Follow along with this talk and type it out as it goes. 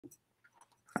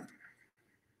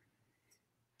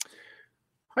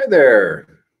Hi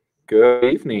there. Good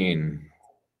evening,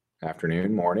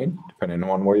 afternoon, morning, depending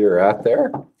on where you're at there.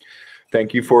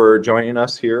 Thank you for joining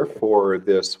us here for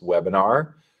this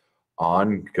webinar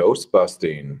on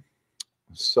ghostbusting.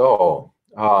 So,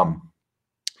 I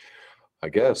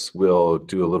guess we'll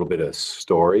do a little bit of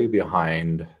story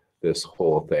behind this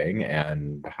whole thing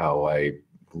and how I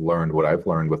learned what I've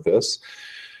learned with this.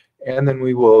 And then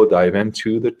we will dive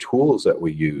into the tools that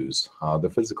we use,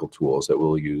 the physical tools that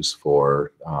we'll use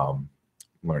for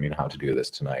learning how to do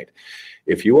this tonight.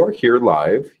 If you are here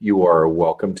live, you are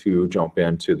welcome to jump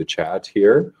into the chat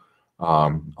here.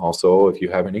 Also, if you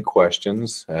have any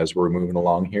questions as we're moving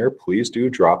along here, please do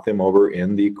drop them over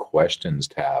in the questions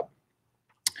tab.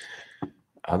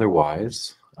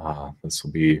 Otherwise, this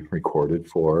will be recorded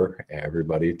for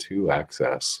everybody to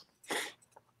access.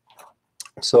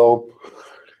 So,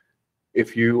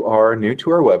 if you are new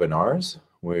to our webinars,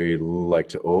 we like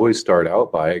to always start out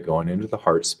by going into the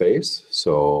heart space.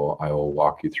 So I will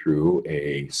walk you through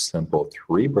a simple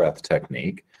 3-breath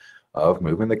technique of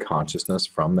moving the consciousness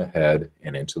from the head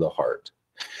and into the heart.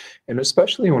 And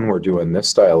especially when we're doing this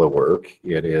style of work,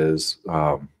 it is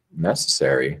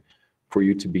necessary for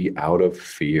you to be out of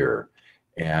fear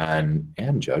and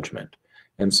judgment.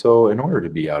 And so in order to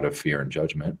be out of fear and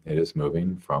judgment, it is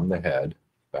moving from the head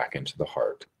back into the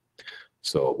heart.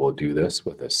 So we'll do this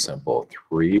with a simple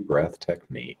 3-breath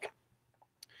technique.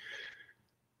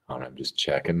 And I'm just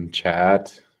checking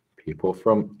chat. People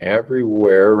from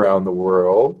everywhere around the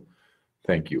world.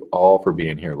 Thank you all for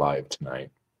being here live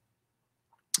tonight.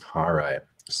 All right,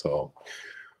 so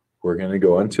we're going to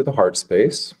go into the heart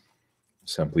space,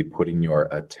 simply putting your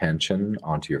attention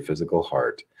onto your physical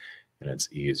heart. And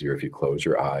it's easier if you close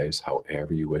your eyes,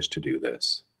 however you wish to do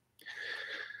this.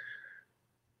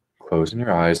 Closing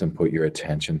your eyes and put your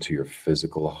attention to your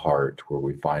physical heart, where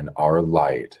we find our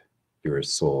light, your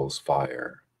soul's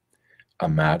fire.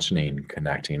 Imagining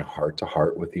connecting heart to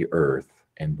heart with the earth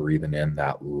and breathing in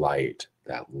that light,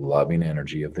 that loving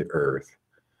energy of the earth,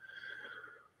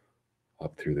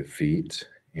 up through the feet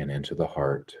and into the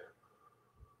heart.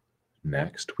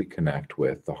 Next, we connect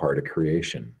with the heart of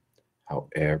creation,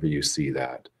 however you see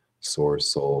that,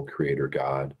 source, soul, creator,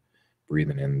 God,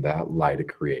 breathing in that light of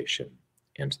creation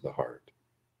into the heart.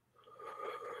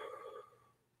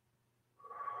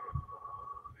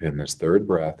 And this third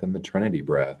breath, and the Trinity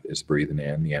breath, is breathing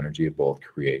in the energy of both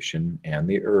creation and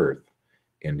the earth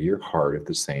into your heart at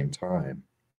the same time.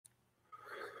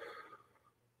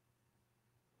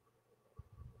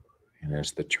 And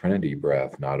it's the Trinity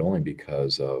breath, not only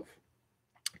because of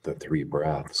the 3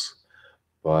 breaths,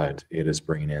 but it is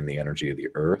bringing in the energy of the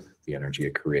earth, the energy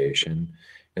of creation,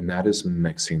 and that is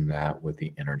mixing that with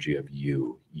the energy of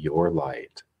you, your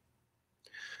light.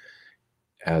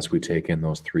 As we take in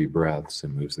those 3 breaths,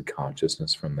 it moves the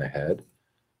consciousness from the head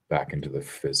back into the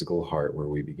physical heart where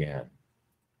we began.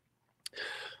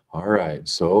 All right,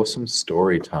 so some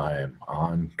story time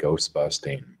on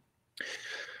ghostbusting.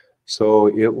 So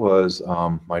it was,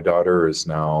 my daughter is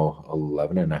now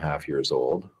 11 and a half years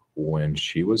old. When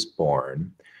she was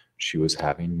born, she was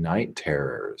having night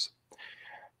terrors.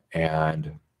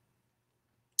 And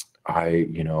I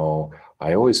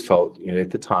always felt, at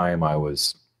the time I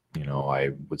was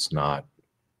not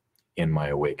in my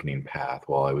awakening path.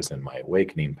 Well, I was in my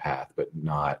awakening path, but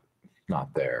not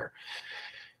there.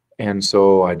 And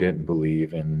so I didn't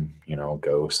believe in,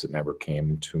 ghosts. It never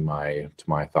came to my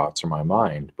thoughts or my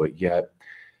mind. But yet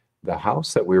the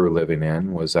house that we were living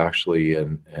in was actually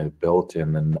built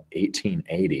in the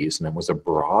 1880s, and it was a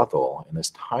brothel in this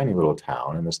tiny little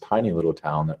town,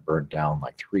 that burnt down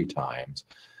like 3 times,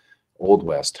 Old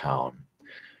West town.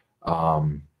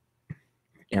 And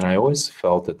I always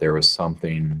felt that there was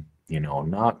something,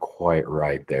 not quite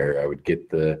right there. I would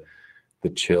get the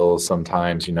chills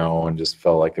sometimes, and just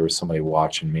felt like there was somebody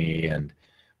watching me, and,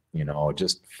 it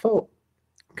just felt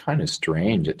kind of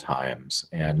strange at times,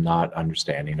 and not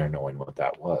understanding or knowing what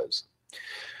that was.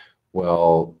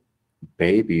 Well,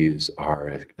 babies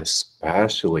are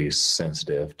especially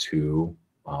sensitive to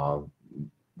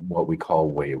what we call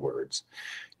waywards.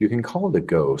 You can call it a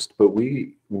ghost, but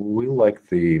we like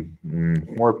the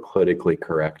more politically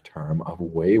correct term of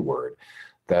wayward,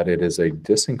 that it is a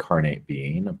disincarnate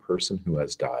being, a person who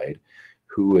has died,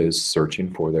 who is searching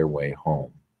for their way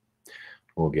home.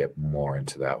 We'll get more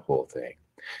into that whole thing.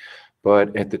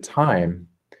 But at the time,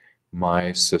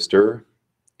 my sister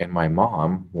and my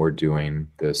mom were doing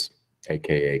this,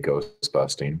 AKA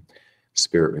ghostbusting,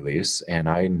 spirit release, and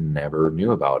I never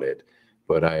knew about it.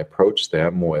 But I approached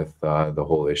them with the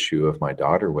whole issue of my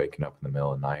daughter waking up in the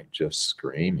middle of the night just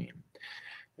screaming.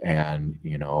 And,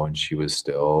 and she was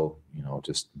still,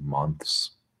 just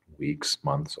months, weeks,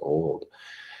 months old.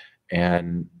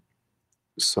 And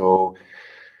so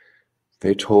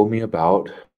they told me about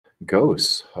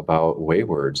ghosts, about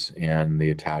waywards and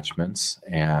the attachments.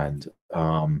 And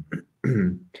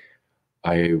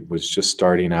I was just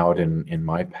starting out in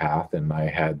my path, and I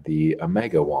had the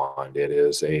Omega wand. It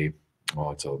is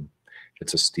well,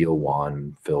 it's a steel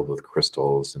wand filled with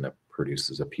crystals, and it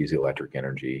produces a piezoelectric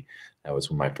energy. That was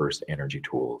one of my first energy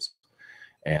tools.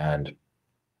 And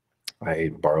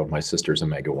I borrowed my sister's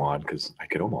Omega wand because I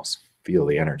could almost feel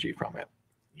the energy from it.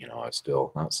 I was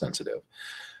still not sensitive.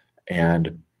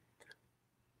 And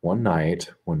one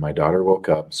night when my daughter woke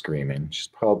up screaming, she's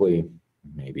probably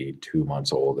maybe 2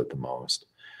 months old at the most,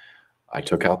 I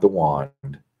took out the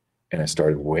wand and I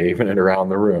started waving it around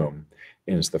the room.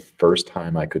 And it's the first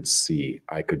time I could see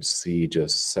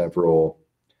just several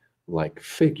like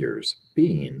figures,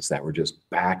 beings that were just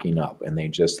backing up, and they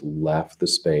just left the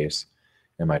space,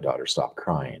 and my daughter stopped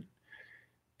crying.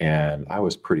 And I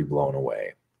was pretty blown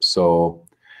away. So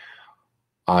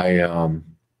I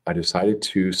decided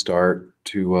to start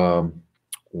to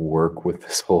work with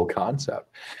this whole concept.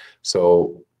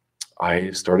 So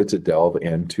I started to delve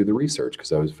into the research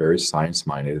because I was very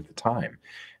science-minded at the time.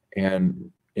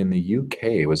 And in the UK,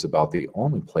 it was about the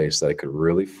only place that I could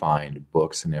really find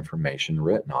books and information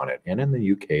written on it. And in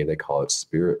the UK, they call it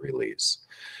spirit release.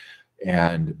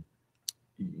 And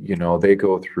they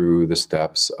go through the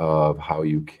steps of how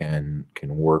you can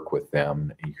work with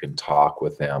them. You can talk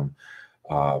with them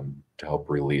to help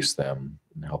release them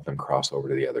and help them cross over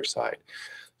to the other side.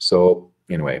 So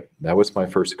anyway, that was my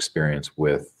first experience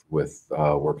with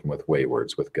working with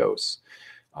waywards, with ghosts,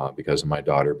 because of my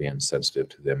daughter being sensitive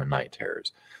to them and night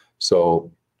terrors.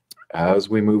 So as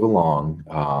we move along,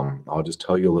 I'll just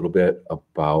tell you a little bit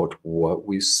about what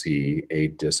we see a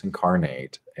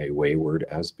disincarnate, a wayward,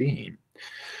 as being.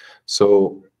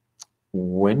 So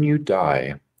when you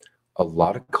die, a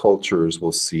lot of cultures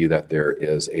will see that there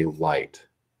is a light,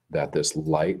 that this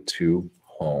light to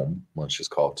home, let's just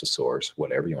call it to source,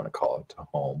 whatever you want to call it, to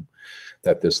home,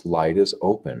 that this light is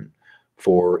open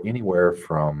for anywhere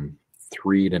from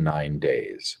 3 to 9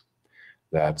 days.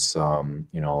 That's,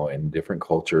 in different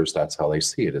cultures, that's how they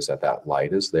see it, is that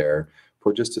light is there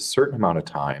for just a certain amount of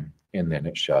time, and then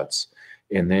it shuts.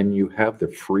 And then you have the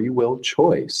free will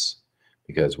choice,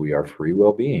 because we are free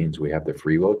will beings. We have the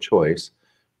free will choice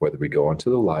whether we go into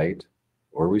the light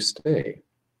or we stay.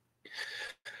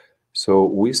 So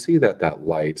we see that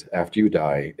light after you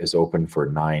die is open for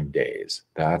 9 days.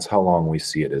 That's how long we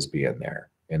see it as being there.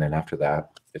 And then after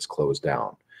that, it's closed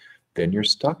down. Then you're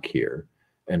stuck here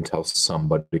until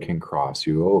somebody can cross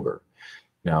you over.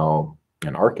 Now,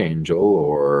 an archangel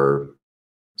or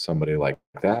somebody like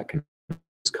that can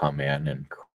just come in and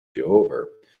cross you over.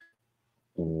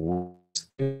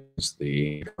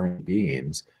 The current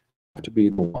beings have to be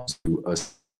the ones who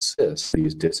assist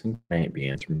these disincarnate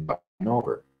beings from crossing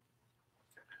over.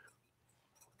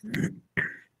 Sorry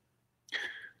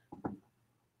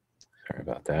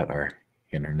about that. Our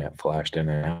internet flashed in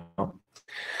and out.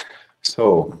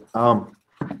 So,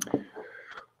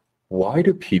 why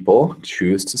do people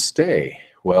choose to stay?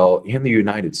 Well, in the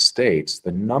United States,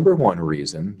 the number one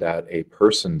reason that a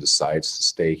person decides to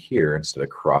stay here instead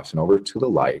of crossing over to the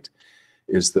light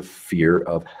is the fear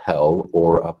of hell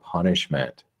or a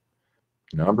punishment.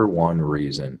 Number one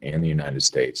reason in the United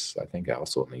States, I think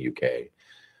also in the UK,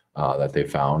 that they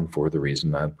found for the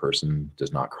reason that a person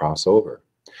does not cross over.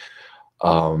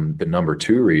 The number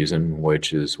two reason,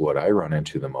 which is what I run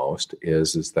into the most,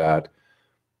 is that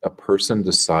a person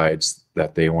decides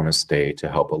that they want to stay to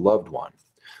help a loved one.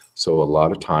 So a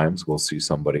lot of times we'll see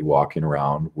somebody walking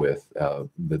around with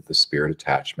the spirit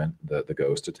attachment, the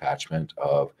ghost attachment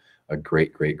of a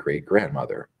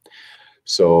great-great-great-grandmother.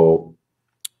 So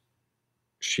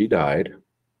she died,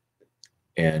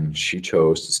 and she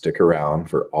chose to stick around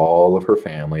for all of her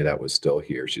family that was still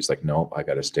here. She's like, nope, I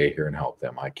got to stay here and help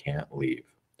them. I can't leave.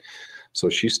 So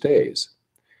she stays.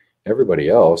 Everybody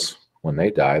else, when they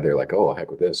die, they're like, oh,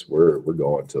 heck with this. We're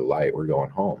going to the light. We're going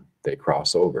home. They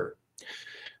cross over.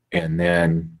 And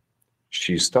then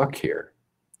she's stuck here.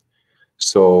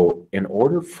 So in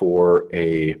order for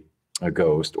a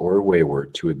ghost or a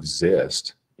wayward to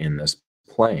exist in this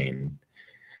plane,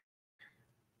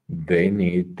 they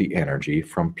need the energy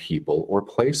from people or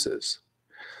places.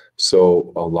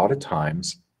 So a lot of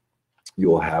times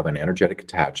you'll have an energetic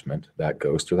attachment, that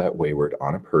ghost or that wayward,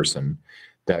 on a person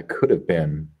that could have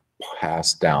been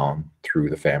passed down through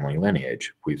the family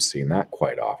lineage. We've seen that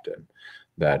quite often,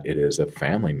 that it is a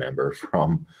family member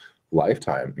from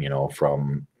lifetime,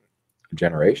 from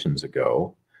generations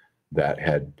ago that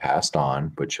had passed on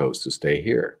but chose to stay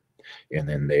here. and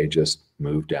then they just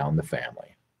move down the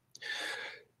family.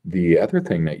 The other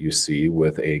thing that you see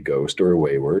with a ghost or a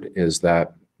wayward is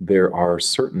that there are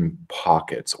certain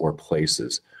pockets or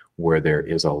places where there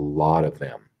is a lot of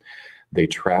them. They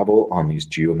travel on these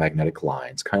geomagnetic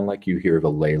lines, kind of like you hear of a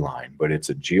ley line, but it's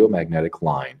a geomagnetic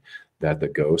line that the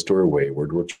ghost or a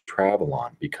wayward will travel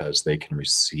on because they can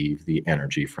receive the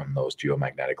energy from those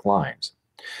geomagnetic lines.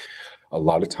 A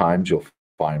lot of times you'll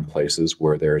find places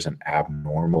where there's an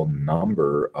abnormal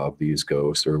number of these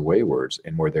ghosts or waywards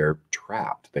and where they're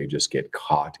trapped. They just get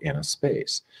caught in a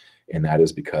space. And that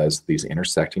is because these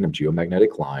intersecting of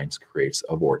geomagnetic lines creates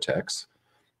a vortex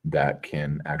that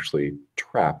can actually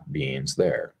trap beings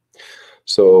there.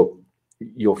 So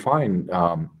you'll find,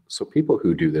 so people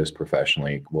who do this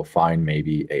professionally will find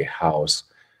maybe a house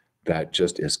that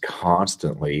just is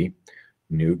constantly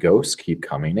new ghosts keep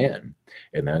coming in.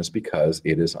 And that is because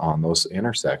it is on those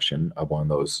intersection of one of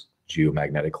those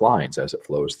geomagnetic lines as it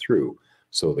flows through.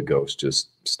 So the ghosts just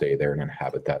stay there and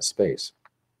inhabit that space.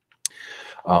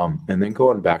 And then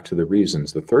going back to the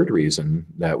reasons, the third reason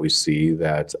that we see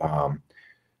that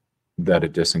that a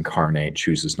disincarnate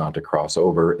chooses not to cross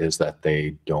over is that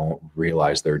they don't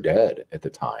realize they're dead at the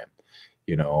time.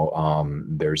 You know,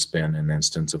 there's been an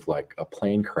instance of like a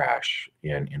plane crash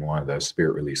in one of the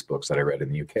spirit release books that I read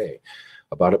in the UK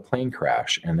about a plane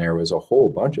crash. And there was a whole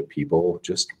bunch of people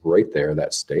just right there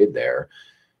that stayed there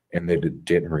and they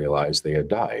didn't realize they had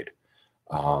died.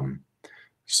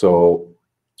 So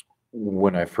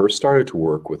when I first started to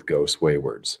work with ghost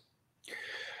waywards,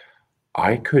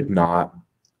 I could not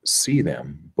see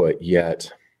them, but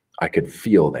yet I could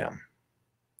feel them.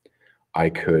 I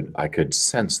could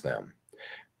sense them.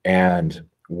 And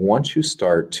once you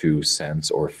start to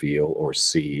sense or feel or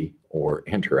see or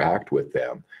interact with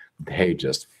them, they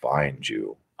just find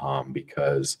you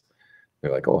because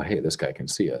they're like, oh, hey, this guy can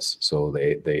see us. So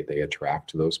they attract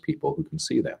to those people who can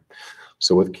see them.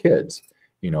 So with kids,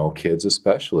 you know, kids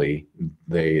especially,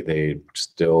 they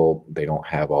don't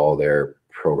have all their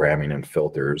programming and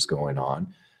filters going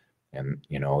on. And,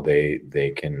 you know,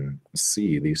 they can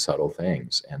see these subtle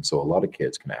things. And so a lot of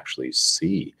kids can actually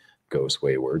see ghost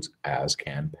waywards, as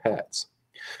can pets.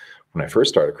 When I first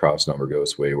started crossing over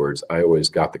ghost waywards, I always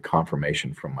got the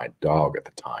confirmation from my dog at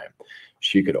the time.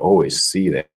 She could always see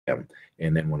them.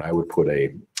 And then when I would put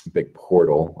a big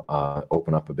portal,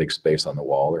 open up a big space on the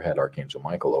wall, or had Archangel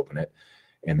Michael open it,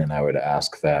 and then I would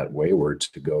ask that wayward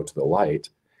to go to the light,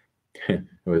 it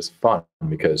was fun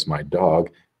because my dog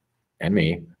and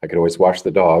me, I could always watch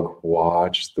the dog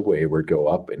watch the wayward go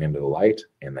up and into the light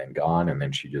and then gone, and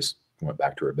then she just went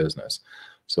back to her business.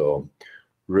 So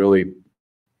really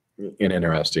an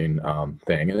interesting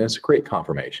thing, and it's a great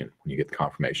confirmation when you get the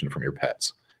confirmation from your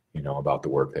pets, you know, about the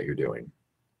work that you're doing.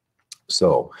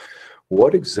 So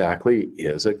what exactly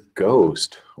is a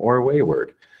ghost or a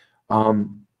wayward?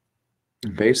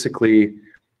 Basically,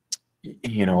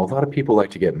 you know, a lot of people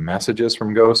like to get messages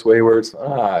from ghost waywards.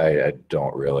 I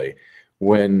don't really.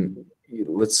 When,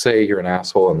 let's say you're an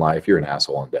asshole in life, you're an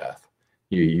asshole in death.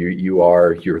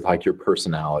 You're like your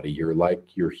personality,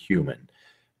 you're human.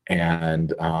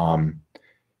 And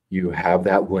you have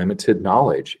that limited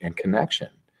knowledge and connection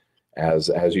as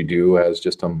you do as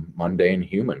just a mundane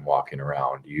human walking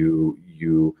around. You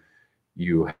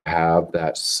have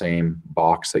that same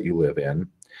box that you live in.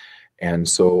 And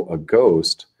so a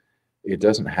ghost, it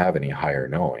doesn't have any higher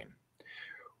knowing.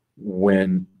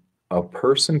 When a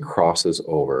person crosses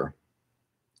over,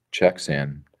 checks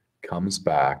in, comes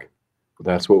back,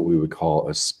 that's what we would call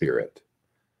a spirit.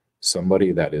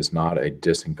 Somebody that is not a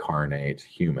disincarnate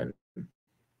human.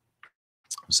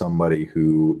 Somebody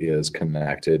who is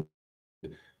connected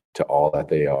to all that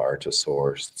they are, to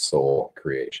source, soul,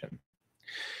 creation.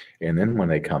 And then when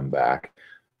they come back,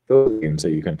 those beings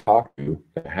that you can talk to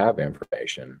that have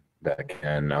information that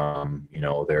can, you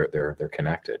know, they're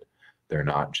connected. They're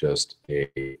not just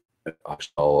a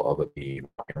shell of a being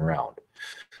walking around.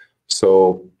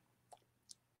 So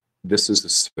this is the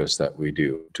service that we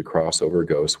do to cross over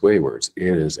ghost waywards.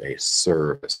 It is a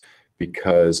service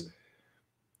because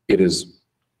it is.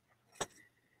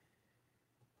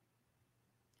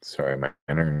 Sorry, my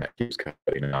internet keeps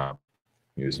cutting out. I'm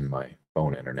using my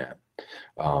phone internet.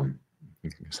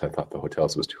 Because I thought the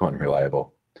hotels was too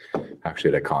unreliable. Actually,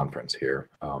 at a conference here.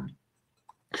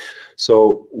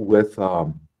 So with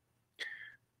where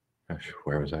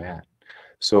was I at?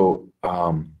 So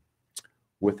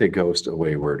with a ghost, a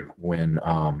wayward, when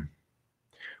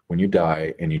you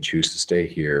die and you choose to stay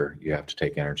here, you have to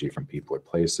take energy from people or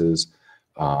places.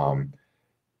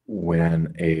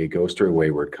 When a ghost or a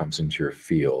wayward comes into your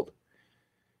field,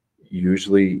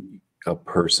 usually a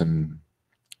person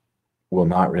will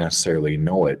not necessarily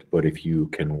know it, but if you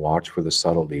can watch for the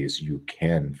subtleties, you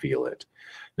can feel it.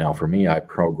 Now, for me, I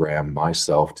program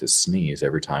myself to sneeze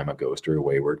every time a ghost or a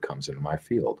wayward comes into my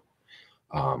field.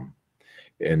 Um,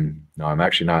 and now I'm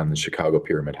actually not in the Chicago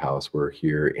Pyramid House. We're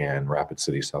here in Rapid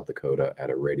City, South Dakota at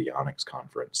a radionics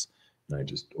conference. And I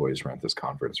just always rent this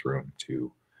conference room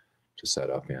to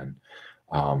set up in.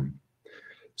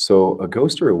 So a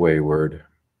ghost or a wayward,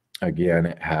 again,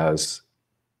 it has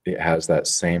that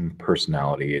same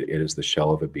personality. It is the shell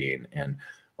of a being. And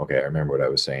okay, I remember what I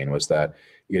was saying was that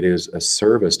it is a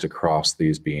service to cross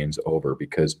these beings over,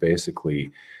 because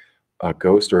basically a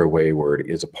ghost or a wayward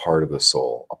is a part of the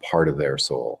soul, a part of their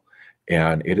soul.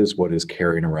 And it is what is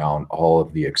carrying around all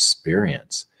of the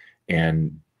experience.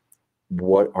 And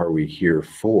what are we here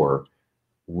for?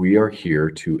 We are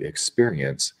here to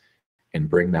experience and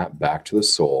bring that back to the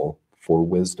soul for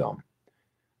wisdom,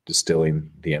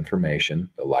 distilling the information,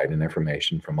 the light and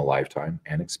information from a lifetime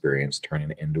and experience,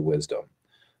 turning it into wisdom.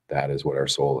 That is what our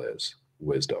soul is,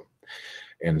 wisdom.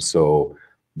 And so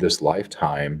this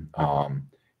lifetime,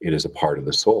 it is a part of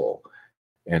the soul.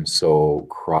 And so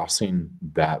crossing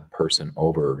that person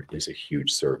over is a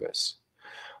huge service.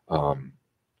 And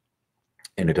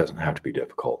it doesn't have to be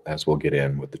difficult, as we'll get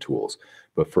in with the tools.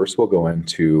 But first we'll go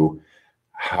into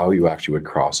how you actually would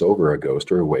cross over a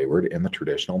ghost or a wayward in the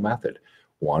traditional method.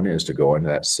 One is to go into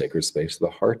that sacred space of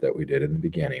the heart that we did in the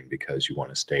beginning, because you want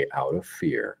to stay out of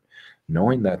fear,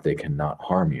 knowing that they cannot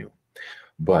harm you.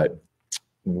 But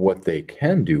what they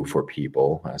can do for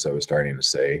people, as I was starting to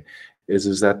say,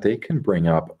 is that they can bring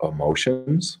up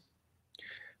emotions.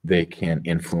 They can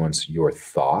influence your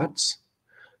thoughts.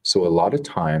 So a lot of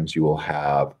times you will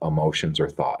have emotions or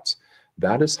thoughts.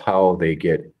 That is how they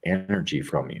get energy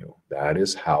from you. That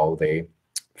is how they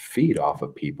feed off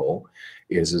of people,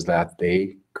 is that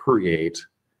they create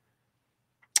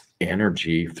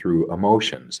energy through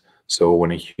emotions. So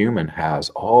when a human has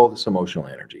all this emotional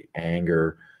energy,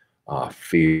 anger,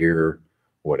 fear,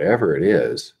 whatever it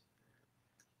is,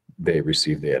 they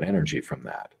receive that energy from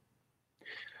that.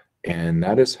 And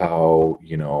that is how,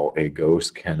 a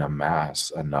ghost can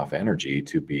amass enough energy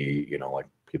to be, like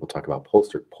people talk about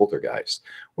poltergeist,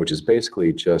 which is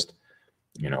basically just,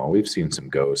 we've seen some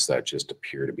ghosts that just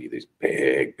appear to be these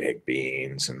big, big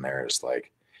beings. And there's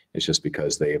like, it's just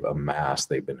because they've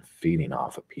been feeding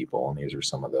off of people. And these are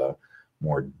some of the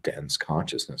more dense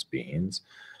consciousness beings.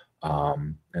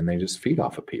 And they just feed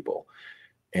off of people.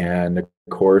 And of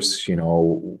course,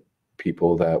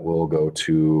 people that will go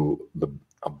to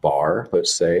a bar,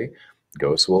 let's say,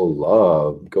 ghosts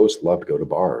love to go to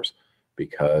bars,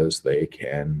 because they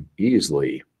can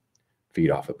easily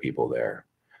feed off of people there.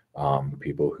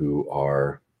 People who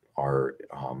are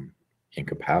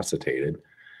incapacitated,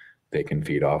 they can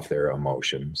feed off their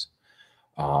emotions.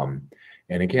 And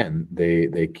again,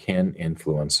 they can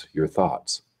influence your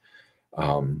thoughts.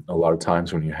 A lot of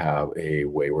times when you have a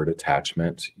wayward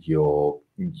attachment, you'll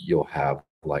have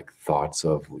like thoughts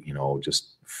of,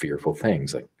 just fearful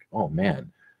things like, oh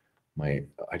man,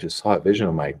 I just saw a vision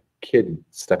of my kid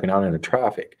stepping out into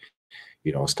traffic,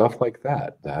 stuff like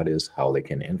that. That is how they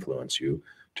can influence you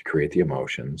to create the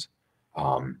emotions.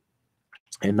 And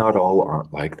not all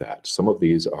aren't like that. Some of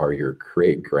these are your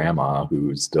great grandma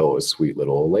who's still a sweet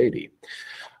little old lady.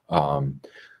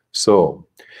 So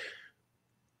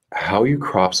how you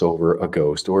cross over a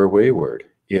ghost or a wayward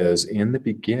is, in the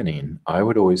beginning, I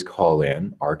would always call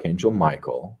in Archangel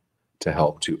Michael to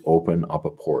help to open up a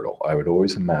portal. I would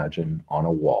always imagine on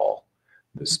a wall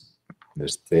this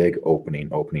big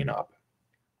opening up.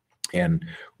 And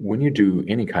when you do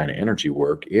any kind of energy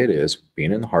work, it is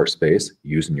being in the heart space,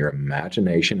 using your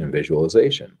imagination and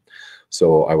visualization.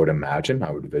 So I would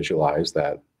visualize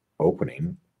that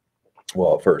opening.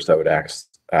 Well, at first I would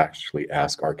actually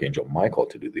ask Archangel Michael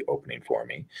to do the opening for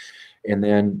me. And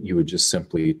then you would just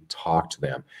simply talk to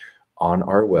them. On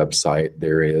our website,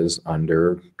 there is,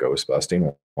 under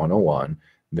Ghostbusting 101,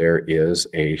 there is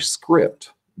a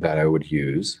script that I would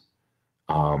use,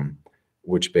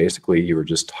 which basically you were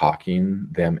just talking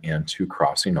them into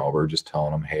crossing over, just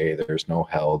telling them, hey, there's no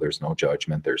hell, there's no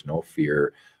judgment, there's no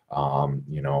fear,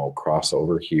 cross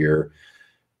over here.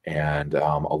 And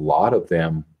a lot of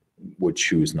them would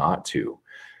choose not to.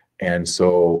 And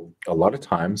so a lot of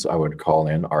times I would call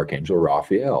in Archangel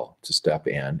Raphael to step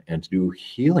in and to do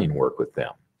healing work with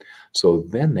them. So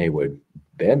then they would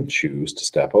then choose to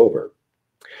step over.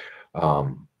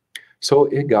 So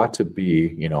it got to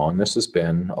be, and this has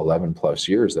been 11 plus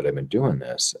years that I've been doing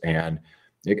this. And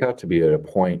it got to be at a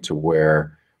point to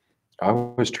where I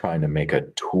was trying to make a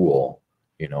tool,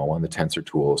 one of the Tensor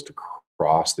tools to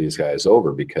cross these guys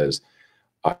over, because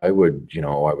I would,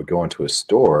 I would go into a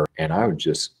store and I would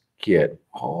just get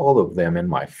all of them in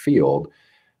my field,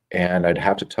 and I'd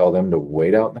have to tell them to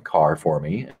wait out in the car for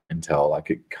me until I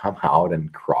could come out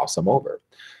and cross them over.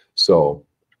 So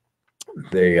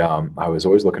I was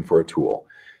always looking for a tool.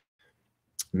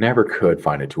 Never could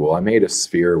find a tool. I made a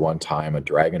sphere one time, a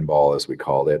Dragon Ball as we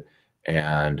called it,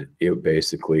 and it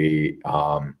basically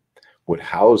would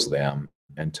house them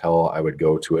until I would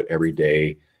go to it every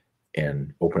day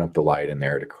and open up the light in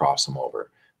there to cross them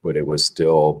over. But it was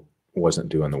still wasn't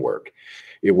doing the work.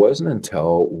 It wasn't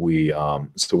until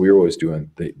so we were always doing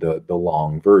the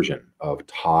long version of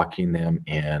talking them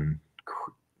in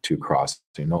to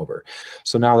crossing over.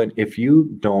 So now that if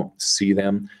you don't see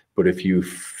them, but if you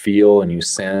feel and you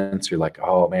sense, you're like,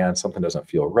 oh man, something doesn't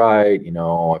feel right.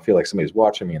 I feel like somebody's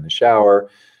watching me in the shower.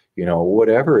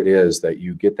 Whatever it is that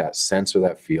you get that sense or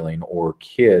that feeling, or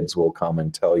kids will come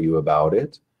and tell you about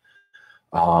it,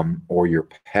 or your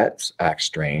pets act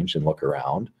strange and look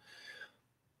around,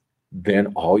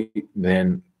 then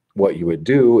what you would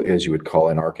do is you would call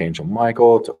in Archangel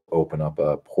Michael to open up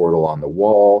a portal on the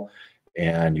wall,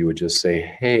 and you would just say,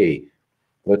 hey,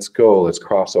 let's go, let's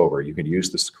cross over. You could use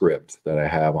the script that I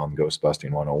have on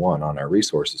Ghostbusting 101 on our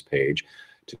resources page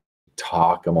to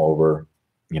talk them over,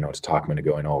 to talk them into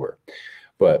going over.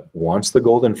 But once the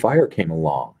golden fire came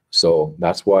along, so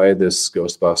that's why this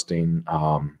Ghostbusting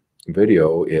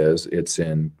video it's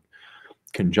in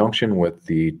conjunction with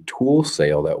the tool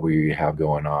sale that we have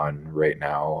going on right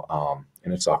now,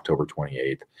 and it's October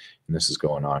 28th, and this is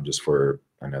going on just for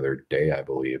another day, I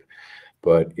believe.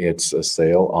 But it's a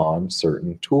sale on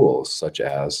certain tools, such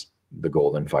as the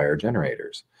golden fire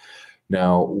generators.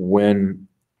 Now, when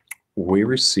we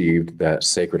received that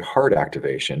sacred heart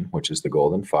activation, which is the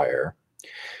golden fire,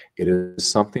 it is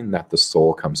something that the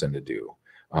soul comes in to do.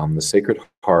 The sacred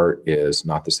heart is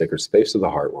not the sacred space of the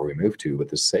heart where we move to, but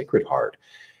the sacred heart,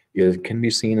 it can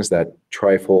be seen as that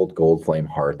trifold gold flame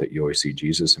heart that you always see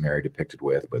Jesus and Mary depicted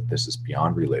with, but this is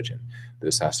beyond religion.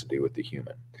 This has to do with the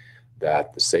human.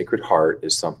 That the sacred heart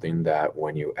is something that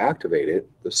when you activate it,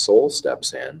 the soul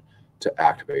steps in to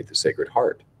activate the sacred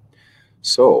heart.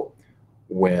 So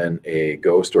when a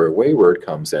ghost or a wayward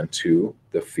comes into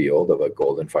the field of a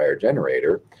golden fire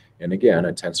generator, and again,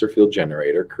 a tensor field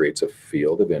generator creates a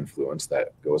field of influence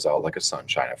that goes out like a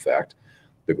sunshine effect.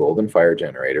 The golden fire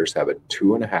generators have a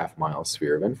 2.5 mile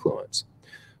sphere of influence.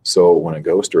 So when a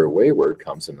ghost or a wayward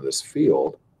comes into this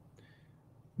field,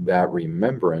 that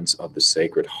remembrance of the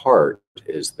sacred heart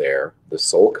is there. The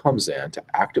soul comes in to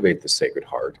activate the sacred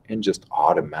heart and just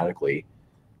automatically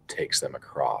takes them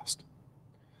across.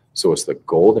 So it's the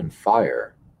golden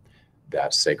fire,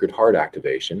 that sacred heart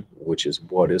activation, which is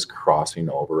what is crossing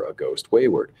over a ghost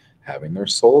wayward, having their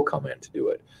soul come in to do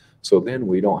it. So then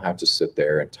we don't have to sit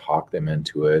there and talk them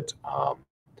into it,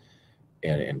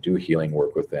 and do healing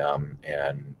work with them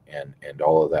and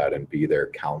all of that and be their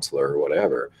counselor or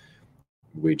whatever.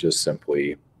 We just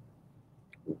simply,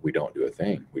 we don't do a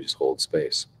thing. We just hold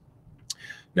space.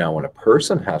 Now, when a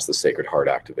person has the sacred heart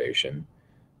activation,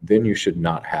 then you should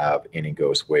not have any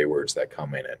ghost waywards that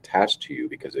come in and attach to you,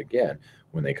 because again,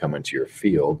 when they come into your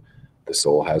field, the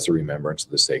soul has a remembrance of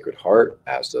the sacred heart,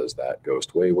 as does that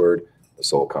ghost wayward. The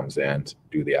soul comes in to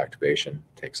do the activation,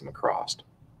 takes them across.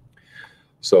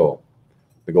 So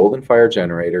the golden fire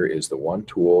generator is the one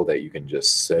tool that you can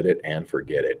just set it and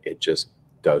forget it. It just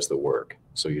does the work,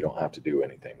 so you don't have to do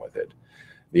anything with it.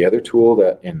 The other tool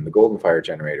that in the golden fire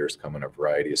generators come in a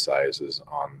variety of sizes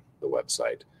on the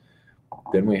website.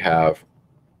 Then we have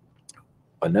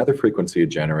another frequency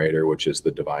generator, which is the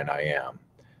Divine I Am.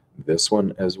 This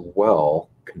one as well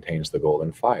contains the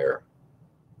golden fire.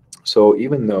 So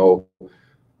even though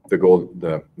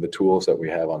the tools that we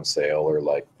have on sale are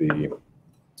like the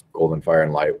golden fire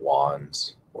and light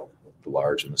wands, the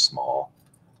large and the small,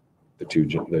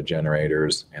 the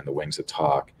generators and the wings that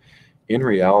talk, in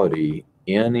reality,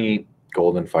 any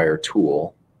golden fire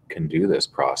tool can do this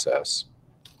process.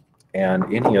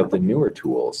 And any of the newer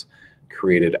tools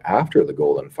created after the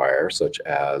golden fire, such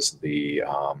as the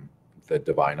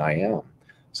Divine I Am,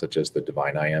 such as the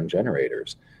Divine I Am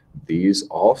generators, these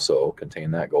also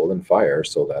contain that golden fire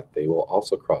so that they will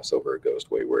also cross over a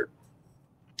ghost wayward.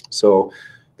 So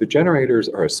the generators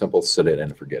are a simple set it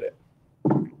and forget it.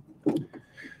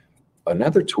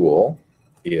 Another tool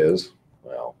is,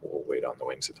 well, we'll wait on the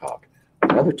wings to talk.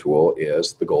 Another tool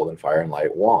is the golden fire and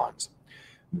light wands.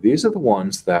 These are the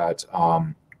ones that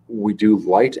we do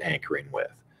light anchoring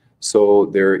with. So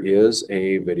there is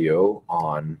a video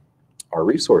on our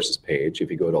resources page.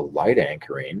 If you go to light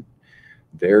anchoring,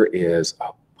 there is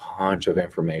a bunch of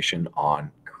information on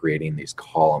creating these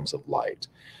columns of light.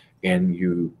 And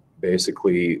you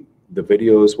basically, the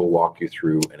videos will walk you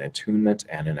through an attunement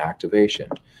and an activation.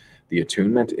 The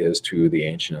attunement is to the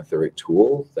ancient etheric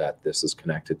tool that this is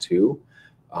connected to.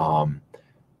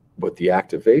 But the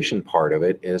activation part of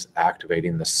it is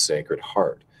activating the sacred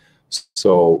heart.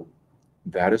 So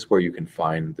that is where you can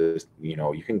find this.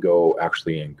 You can go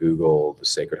actually and Google the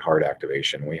sacred heart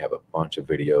activation. We have a bunch of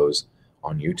videos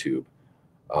on YouTube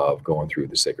of going through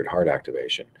the sacred heart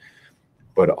activation.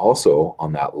 But also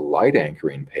on that light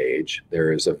anchoring page,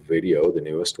 there is a video, the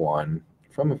newest one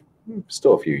from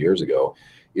still a few years ago,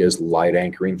 is light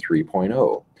anchoring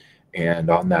 3.0. And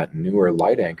on that newer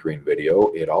light anchoring video,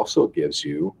 it also gives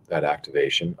you that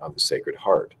activation of the sacred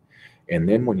heart. And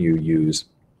then when you use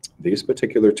these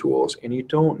particular tools, and you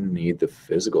don't need the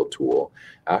physical tool,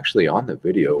 actually on the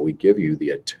video, we give you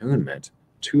the attunement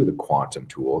to the quantum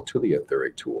tool, to the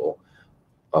etheric tool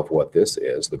of what this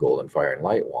is, the golden fire and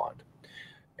light wand.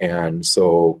 And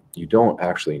so you don't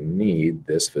actually need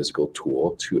this physical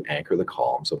tool to anchor the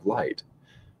columns of light.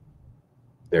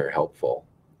 They're helpful.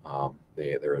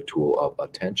 They're a tool of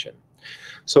attention.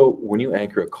 So when you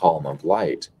anchor a column of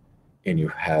light and you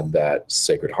have that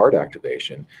sacred heart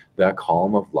activation, that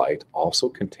column of light also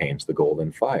contains the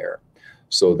golden fire.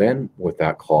 So then with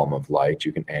that column of light,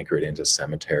 you can anchor it into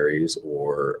cemeteries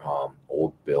or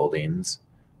old buildings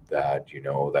that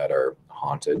that are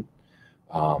haunted.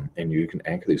 And you can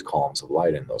anchor these columns of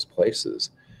light in those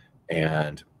places,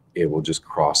 and it will just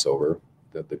cross over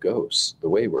the ghosts, the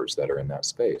waywards that are in that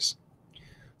space.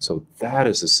 So that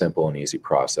is a simple and easy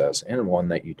process, and one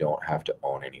that you don't have to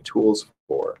own any tools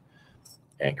for,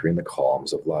 anchoring the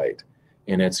columns of light.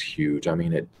 And it's huge. I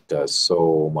mean, it does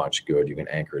so much good. You can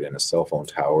anchor it into cell phone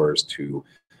towers to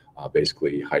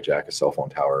basically hijack a cell phone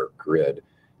tower grid,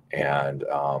 and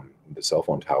the cell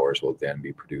phone towers will then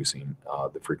be producing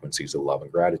the frequencies of love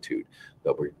and gratitude.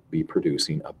 They'll be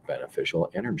producing a beneficial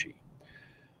energy.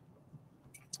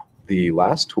 The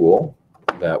last tool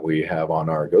that we have on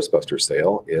our Ghostbuster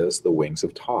sale is the Wings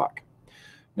of Talk.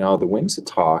 Now, the Wings of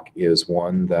Talk is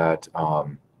one that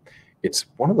it's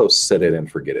one of those set it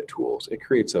and forget it tools. It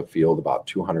creates a field about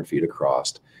 200 feet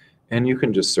across, and you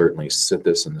can just certainly sit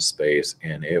this in the space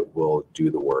and it will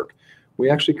do the work. We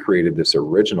actually created this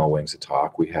original Wings of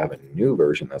Talk. We have a new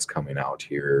version that's coming out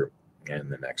here in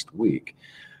the next week.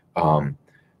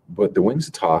 But the Wings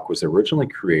of Talk was originally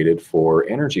created for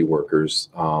energy workers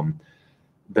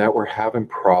that were having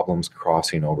problems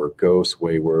crossing over ghosts,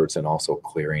 waywards, and also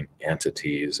clearing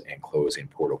entities and closing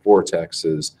portal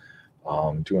vortexes,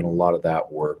 doing a lot of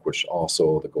that work, which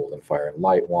also the Golden Fire and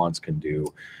Light Wands can do.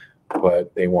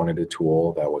 But they wanted a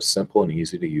tool that was simple and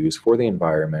easy to use for the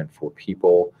environment, for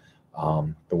people.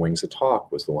 The Wings of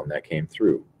Talk was the one that came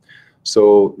through.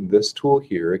 So this tool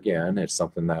here, again, it's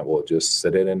something that will just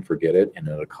sit it and forget it, and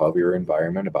it'll cover your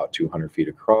environment about 200 feet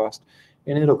across,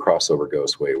 and it'll cross over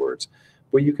ghost waywards.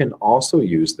 But you can also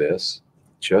use this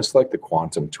just like the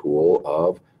quantum tool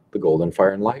of the Golden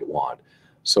Fire and Light Wand.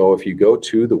 So if you go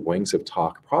to the Wings of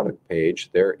Talk product page,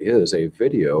 there is a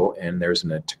video and there's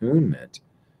an attunement,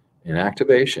 an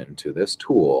activation to this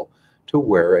tool, to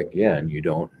where, again, you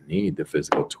don't need the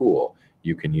physical tool.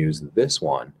 You can use this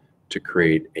one to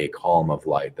create a column of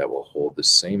light that will hold the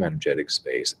same energetic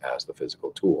space as the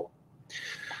physical tool.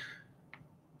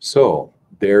 So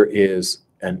there is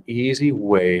an easy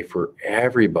way for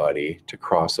everybody to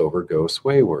cross over ghost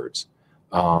waywards.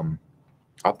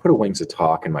 I put a Wings of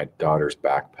Talk in my daughter's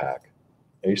backpack.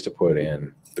 I used to put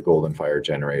in the Golden Fire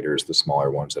generators, the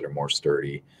smaller ones that are more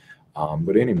sturdy.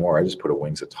 But anymore, I just put a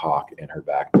Wings of Talk in her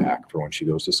backpack for when she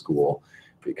goes to school,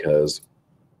 because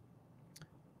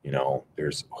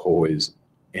there's always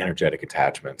energetic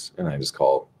attachments, and I just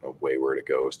call a wayward a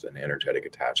ghost an energetic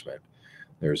attachment.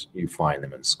 You find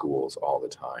them in schools all the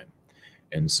time.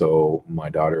 And so my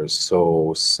daughter is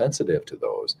so sensitive to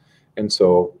those. And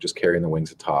so just carrying the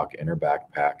Wings of Talk in her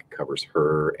backpack covers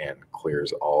her and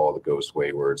clears all the ghost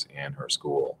waywards in her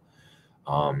school.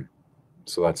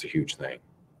 So that's a huge thing.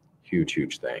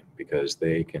 Huge thing, because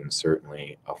they can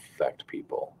certainly affect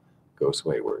people, ghost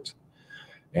waywards.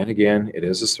 And again, it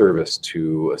is a service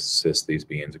to assist these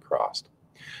beings across.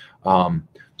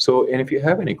 And if you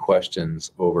have any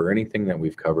questions over anything that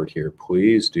we've covered here,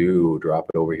 please do drop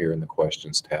it over here in the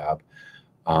questions tab.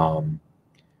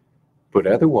 But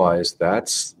otherwise,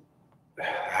 that's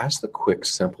the quick,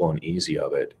 simple, and easy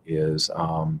of it. Is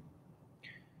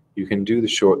you can do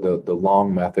the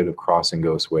long method of crossing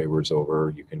ghost waywards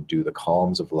over. You can do the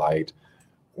columns of light,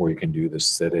 or you can do the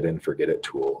sit it and forget it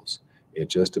tools. It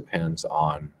just depends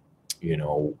on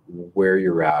where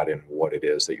you're at and what it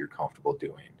is that you're comfortable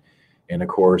doing. And of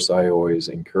course, I always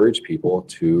encourage people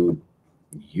to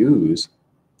use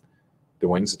the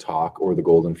Wings of Talk or the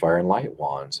Golden Fire and Light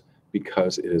wands,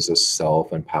 because it is a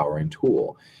self-empowering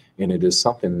tool. And it is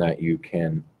something that you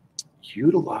can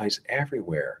utilize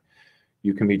everywhere.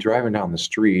 You can be driving down the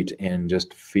street and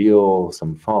just feel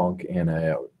some funk in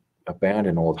a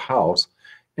abandoned old house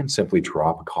and simply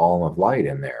drop a column of light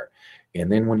in there.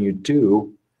 And then when you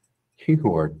do,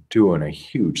 you are doing a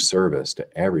huge service to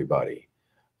everybody.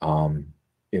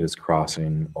 It is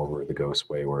crossing over the ghost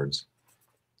waywards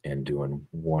and doing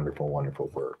wonderful, wonderful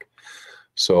work.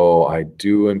 So I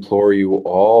do implore you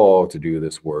all to do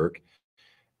this work.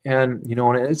 And, you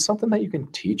know, and it's something that you can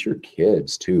teach your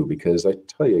kids too, because I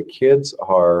tell you, kids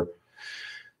are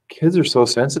so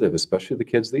sensitive, especially the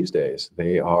kids these days.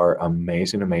 They are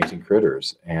amazing, amazing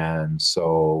critters. And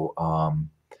so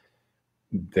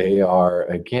they are,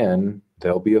 again,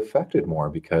 they'll be affected more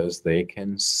because they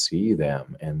can see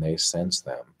them and they sense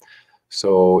them.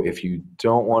 So if you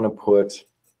don't want to put,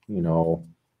 you know,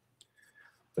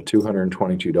 a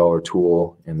 $222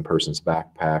 tool in the person's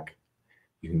backpack,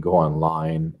 you can go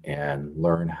online and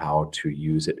learn how to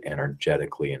use it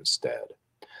energetically instead.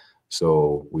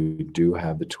 So we do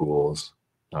have the tools,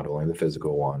 not only the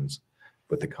physical ones,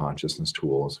 but the consciousness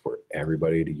tools for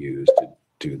everybody to use to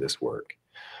do this work.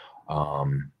 All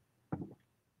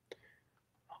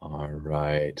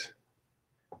right.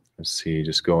 Let's see,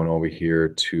 just going over here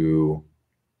to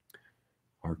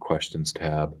our questions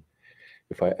tab.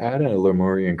 If I add a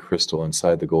Lemurian crystal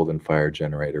inside the golden fire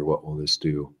generator, what will this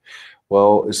do?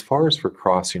 Well, as far as for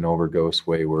crossing over ghost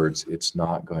waywards, it's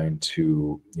not going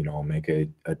to, you know, make a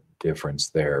difference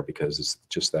there because it's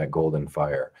just that golden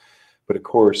fire. But of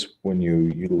course, when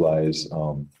you utilize,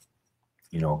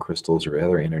 you know, crystals or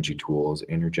other energy tools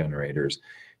in your generators,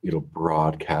 it'll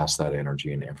broadcast that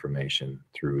energy and information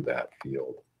through that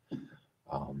field.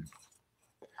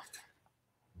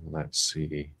 Let's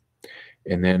see.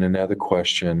 And then another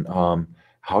question,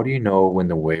 how do you know when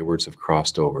the waywards have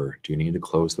crossed over? Do you need to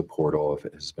close the portal if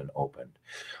it has been opened?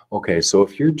 Okay, so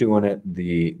if you're doing it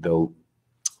the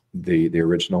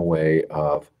original way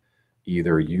of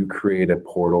either you create a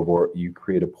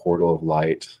portal of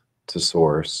light to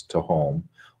source, to home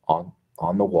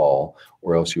on the wall,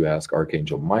 or else you ask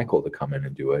Archangel Michael to come in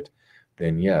and do it,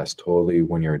 then yes, totally,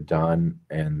 when you're done.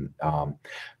 And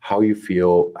how you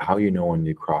feel, how you know when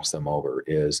you cross them over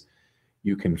is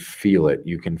you can feel it.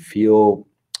 You can feel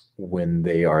when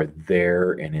they are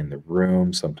there and in the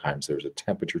room. Sometimes there's a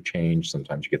temperature change.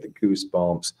 Sometimes you get the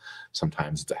goosebumps.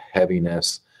 Sometimes it's a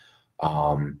heaviness.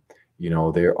 You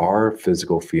know, there are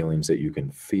physical feelings that you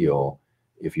can feel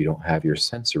if you don't have your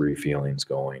sensory feelings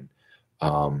going,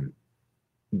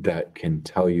 that can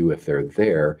tell you if they're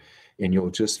there, and you'll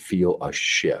just feel a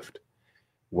shift.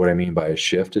 What I mean by a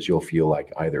shift is you'll feel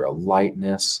like either a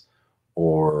lightness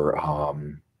or,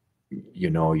 you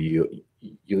know,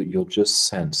 you'll just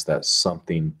sense that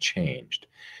something changed.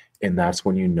 And that's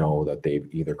when you know that they've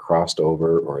either crossed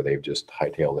over or they've just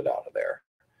hightailed it out of there.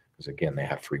 Because again, they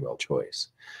have free will choice.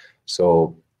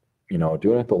 So, you know,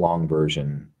 doing it the long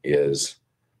version is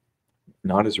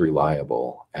not as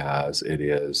reliable as it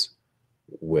is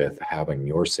with having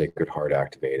your sacred heart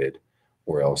activated,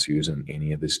 or else using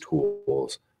any of these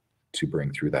tools to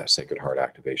bring through that sacred heart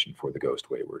activation for the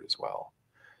ghost wayward as well.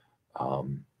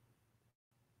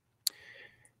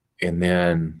 And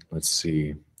then let's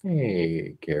see.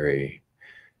 Hey, Gary,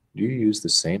 do you use the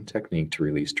same technique to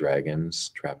release dragons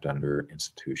trapped under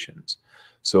institutions?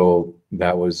 So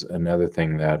that was another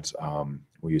thing that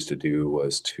we used to do,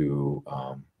 was to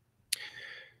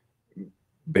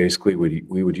basically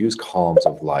we would use columns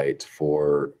of light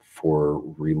for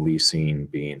releasing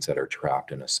beings that are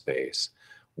trapped in a space.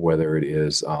 Whether it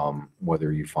is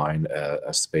whether you find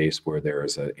a space where there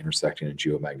is an intersecting of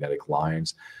geomagnetic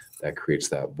lines that creates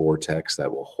that vortex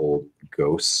that will hold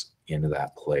ghosts into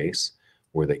that place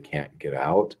where they can't get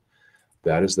out,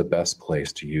 that is the best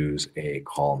place to use a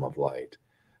column of light.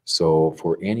 So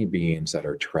for any beings that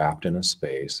are trapped in a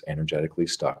space, energetically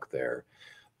stuck there,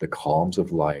 the columns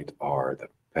of light are the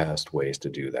best ways to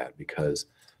do that, because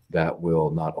that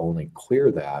will not only clear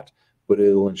that, but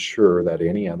it'll ensure that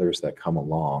any others that come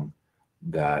along,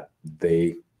 that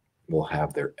they will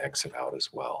have their exit out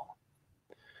as well.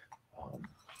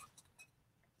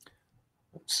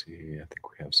 Let's see, I think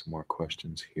we have some more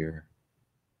questions here.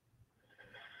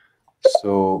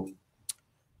 So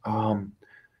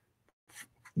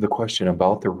the question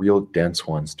about the real dense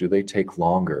ones, do they take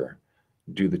longer?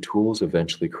 Do the tools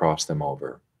eventually cross them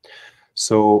over?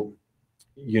 So,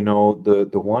 you know,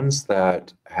 the ones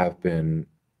that have been,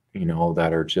 you know,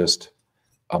 that are just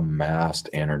amassed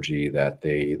energy, that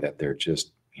they're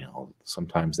just, you know,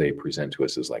 sometimes they present to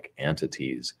us as like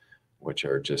entities, which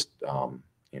are just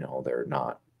they're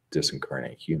not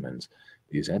disincarnate humans.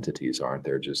 These entities aren't.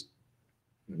 They're just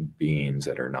beings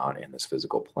that are not in this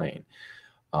physical plane.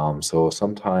 So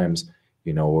sometimes,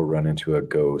 we'll run into a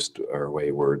ghost or a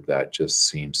wayward that just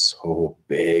seems so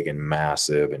big and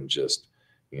massive and just,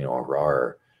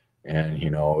 rawr. And,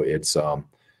 it's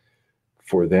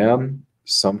for them,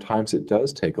 sometimes it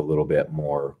does take a little bit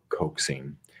more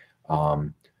coaxing.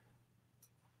 Um,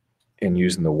 and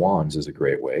using the wands is a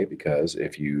great way, because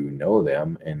if you know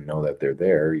them and know that they're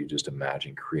there, you just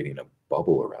imagine creating a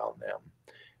bubble around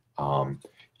them.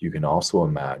 You can also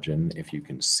imagine, if you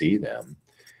can see them,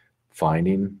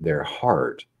 finding their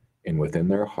heart, and within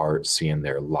their heart, seeing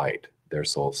their light, their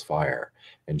soul's fire,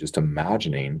 and just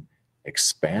imagining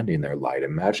expanding their light,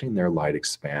 imagining their light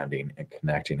expanding and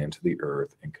connecting into the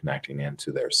earth and connecting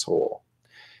into their soul.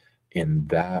 And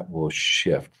that will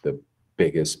shift the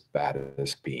biggest,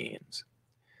 baddest beings.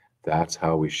 That's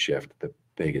how we shift the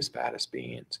biggest, baddest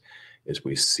beings, is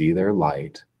we see their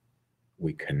light,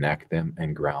 we connect them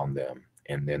and ground them,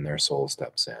 and then their soul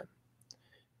steps in,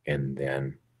 and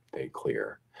then they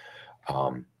clear.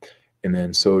 And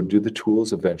then, so do the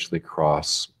tools eventually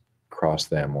cross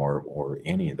them, or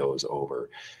any of those over?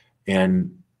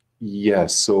 And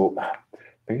yes, so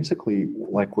basically,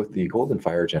 like with the golden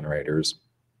fire generators,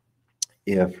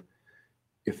 if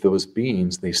those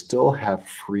beings, they still have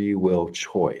free will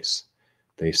choice.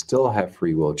 They still have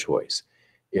free will choice.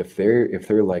 If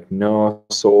they're like, no,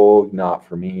 soul, not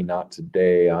for me, not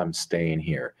today, I'm staying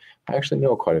here. I actually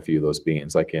know quite a few of those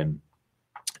beings. Like in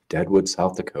Deadwood,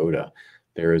 South Dakota,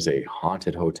 there is a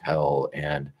haunted hotel,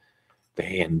 and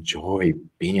they enjoy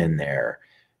being there,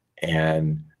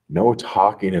 and no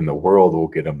talking in the world will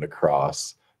get them to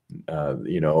cross.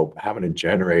 Having a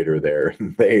generator there,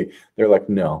 they're like,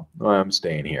 no, I'm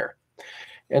staying here.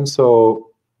 And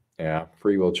so, yeah,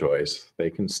 free will choice, they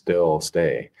can still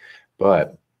stay.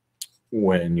 But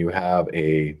when you have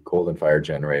a golden fire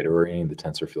generator, or any of the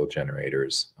tensor field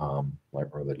generators, or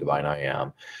the divine I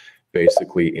am,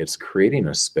 basically it's creating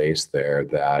a space there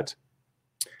that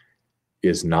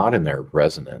is not in their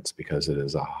resonance, because it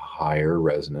is a higher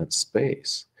resonance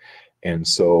space. And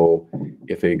so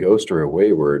if a ghost or a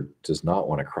wayward does not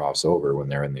want to cross over when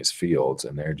they're in these fields,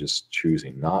 and they're just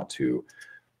choosing not to,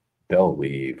 they'll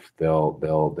leave.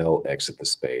 They'll exit the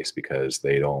space, because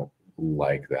they don't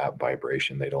like that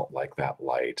vibration. They don't like that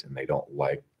light, and they don't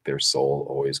like their soul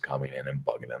always coming in and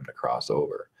bugging them to cross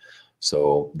over.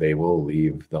 So they will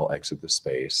leave. They'll exit the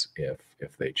space if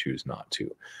they choose not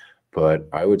to. But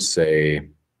I would say,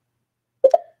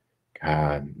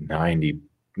 God, 98%,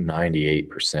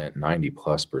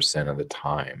 90+% of the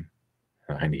time,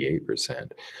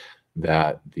 98%,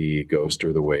 that the ghost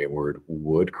or the wayward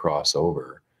would cross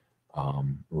over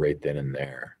right then and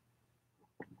there.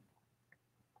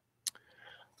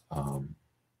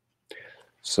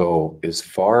 So as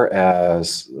far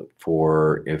as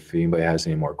for, if anybody has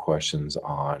any more questions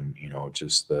on,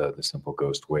 just the simple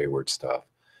ghost wayward stuff,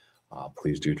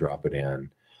 please do drop it in.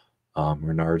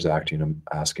 Renard's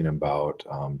asking about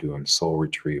doing soul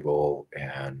retrieval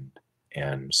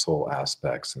and soul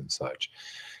aspects and such.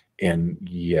 And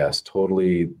yes,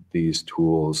 totally, these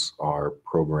tools are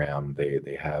programmed.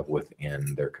 They have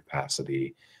within their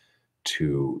capacity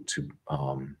to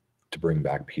bring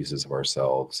back pieces of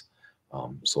ourselves,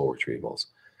 soul retrievals.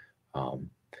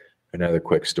 Another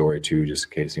quick story too, just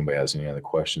in case anybody has any other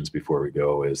questions before we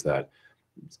go, is that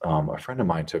a friend of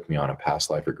mine took me on a past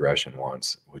life regression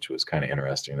once, which was kind of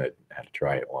interesting. I had to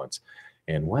try it once,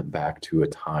 and went back to a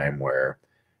time where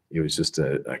it was just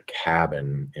a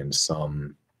cabin in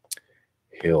some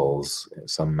hills,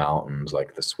 some mountains,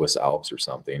 like the Swiss Alps or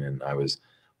something. And I was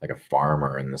like a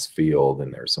farmer in this field,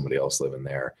 and there was somebody else living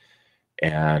there.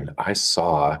 And I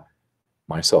saw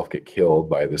myself get killed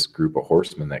by this group of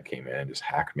horsemen that came in and just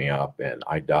hacked me up, and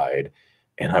I died,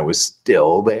 and I was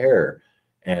still there.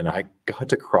 And I got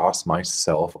to cross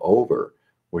myself over,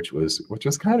 which was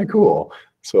kind of cool.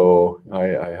 So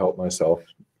I helped myself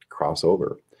cross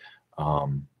over.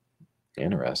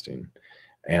 Interesting.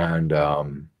 And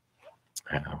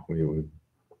we would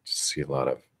see a lot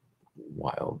of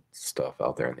wild stuff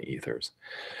out there in the ethers.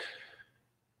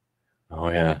 Oh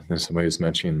yeah, there's somebody who's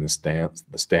mentioning the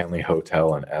Stanley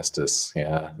Hotel in Estes.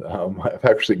 Yeah, I've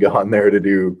actually gone there to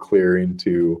do clearing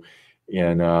too.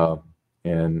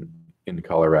 In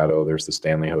Colorado, there's the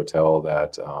Stanley Hotel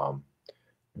that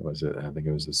was it? I think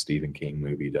it was a Stephen King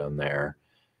movie done there,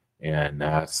 and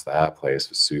that place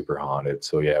was super haunted.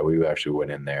 So yeah, we actually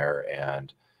went in there,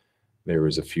 and there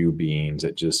was a few beings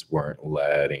that just weren't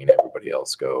letting everybody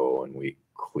else go, and we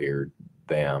cleared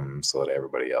them so that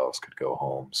everybody else could go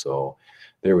home. So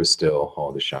there was still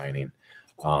all the shining.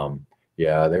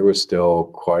 yeah, there was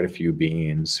still quite a few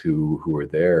beings who were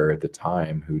there at the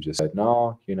time who just said,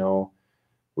 no,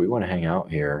 we want to hang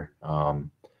out here. And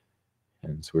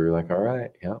so we were like, all right,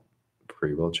 yeah,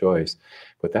 free will choice.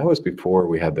 But that was before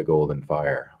we had the golden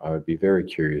fire. I would be very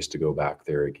curious to go back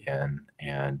there again.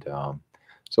 And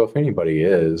so if anybody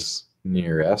is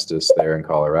near Estes there in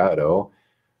Colorado,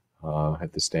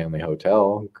 at the Stanley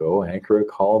Hotel, go anchor a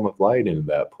column of light into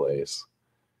that place.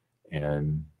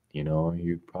 And,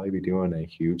 you'd probably be doing a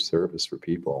huge service for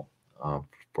people,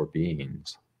 for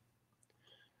beings.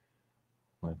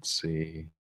 Let's see.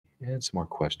 And some more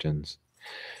questions.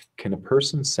 Can a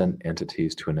person send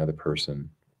entities to another person?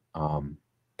 Um,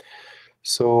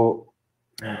 so,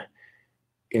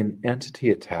 an entity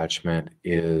attachment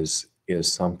is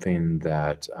something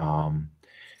that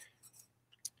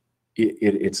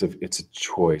it's a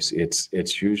choice.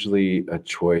 It's usually a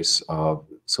choice of,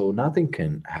 so nothing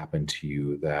can happen to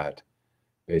you that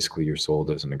basically your soul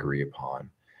doesn't agree upon,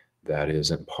 that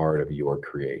isn't part of your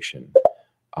creation.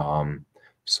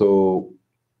 So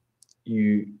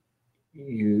you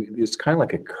it's kind of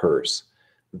like a curse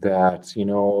that,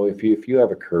 if you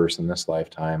have a curse in this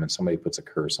lifetime and somebody puts a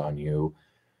curse on you,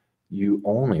 you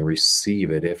only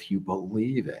receive it if you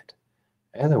believe it.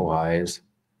 Otherwise,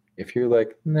 if you're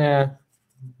like, nah,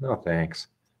 no thanks,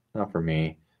 not for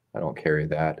me, I don't carry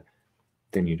that,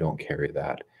 then you don't carry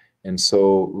that. And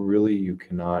so really you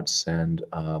cannot send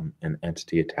an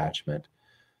entity attachment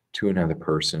to another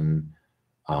person.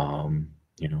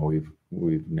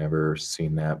 We've never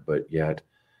seen that, but yet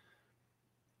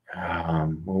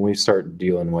when we start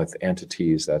dealing with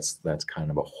entities, that's kind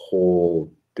of a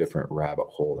whole different rabbit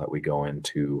hole that we go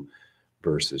into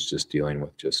versus just dealing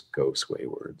with just ghost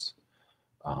waywards.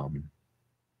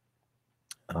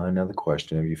 Another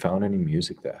question: have you found any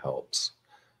music that helps,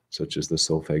 such as the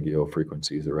solfeggio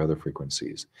frequencies or other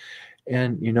frequencies?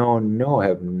 And no,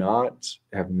 have not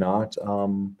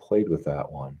played with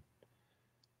that one.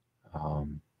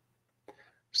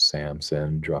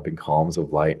 Samson dropping columns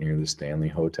of light near the Stanley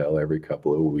Hotel every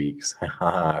couple of weeks.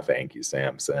 Thank you,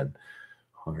 Samson,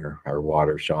 our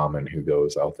water shaman who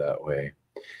goes out that way.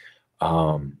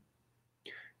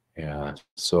 Yeah,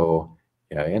 so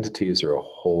yeah, entities are a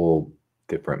whole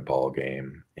different ball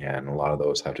game, and a lot of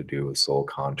those have to do with soul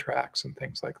contracts and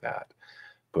things like that.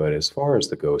 But as far as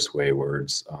the ghost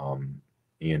waywards,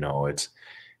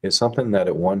 it's something that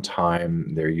at one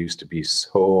time there used to be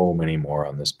so many more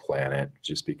on this planet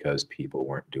just because people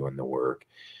weren't doing the work.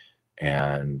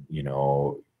 And,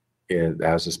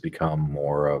 as it's become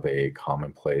more of a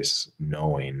commonplace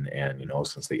knowing, and,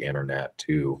 since the internet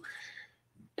too,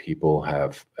 people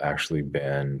have actually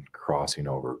been crossing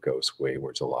over ghost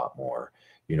waywards a lot more.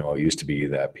 It used to be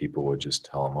that people would just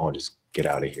tell them, oh, just get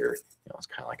out of here. It's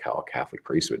kind of like how a Catholic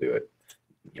priest would do it,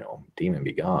 demon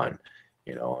be gone,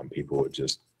 and people would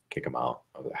just kick them out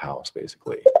of the house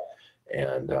basically.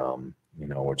 And,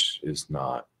 which is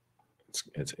not,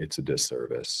 it's a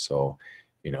disservice. So,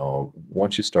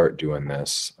 once you start doing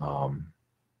this,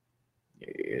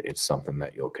 it's something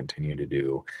that you'll continue to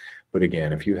do. But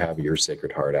again, if you have your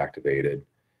sacred heart activated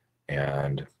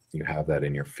and you have that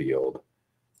in your field,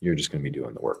 you're just going to be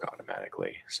doing the work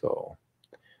automatically. So,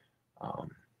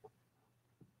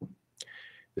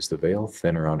 is the veil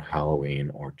thinner on Halloween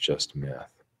or just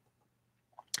myth?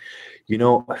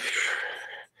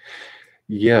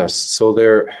 Yes. So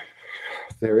there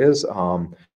is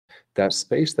that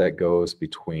space that goes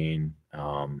between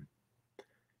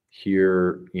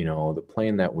here, the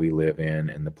plane that we live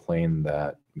in and the plane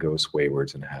that ghost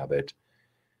waywards inhabit.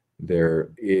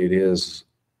 It is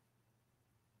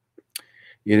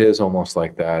almost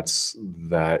like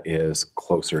that is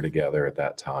closer together at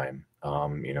that time.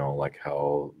 Like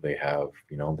how they have,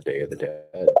 the Day of the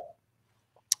Dead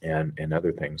and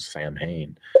other things,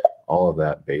 Samhain, all of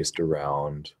that based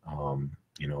around,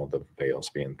 the veils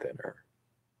being thinner.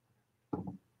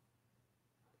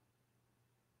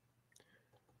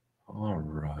 All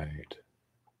right.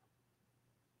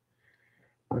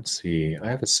 Let's see. I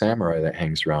have a samurai that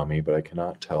hangs around me, but I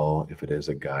cannot tell if it is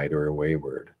a guide or a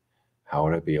wayward. How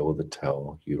would I be able to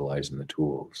tell utilizing the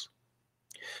tools?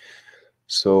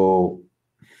 So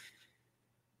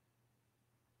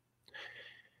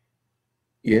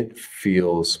it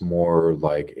feels more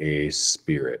like a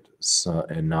spirit,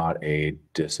 and not a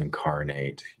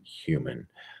disincarnate human.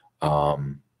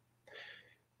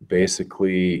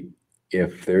 Basically,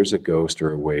 if there's a ghost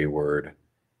or a wayward,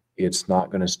 it's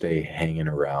not going to stay hanging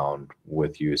around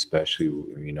with you, especially,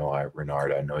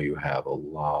 Renard, I know you have a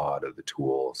lot of the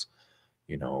tools,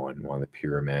 and one of the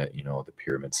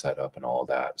pyramid setup and all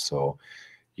that. So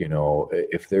you know,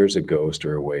 if there's a ghost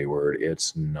or a wayward,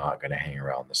 it's not going to hang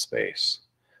around the space,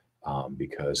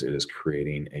 because it is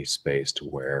creating a space to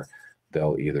where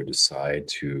they'll either decide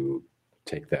to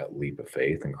take that leap of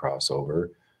faith and cross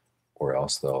over, or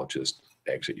else they'll just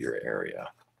exit your area.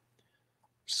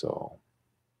 So,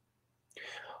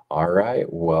 all right.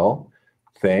 Well,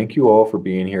 thank you all for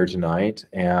being here tonight.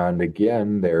 And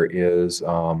again, there is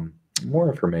more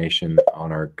information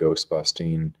on our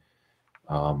Ghostbusting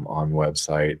on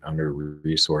website under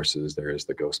resources. There is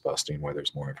the Ghostbusting where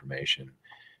there's more information.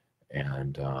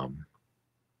 And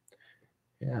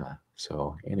yeah,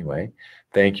 so anyway,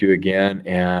 thank you again.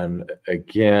 And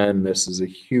again, this is a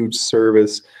huge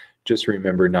service. Just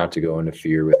remember not to go into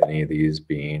fear with any of these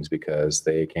beings, because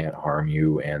they can't harm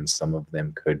you, and some of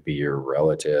them could be your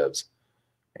relatives.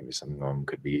 Maybe some of them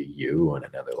could be you in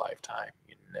another lifetime.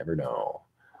 You never know.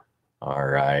 All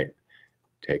right.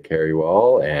 Take care, you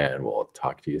all, and we'll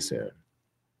talk to you soon.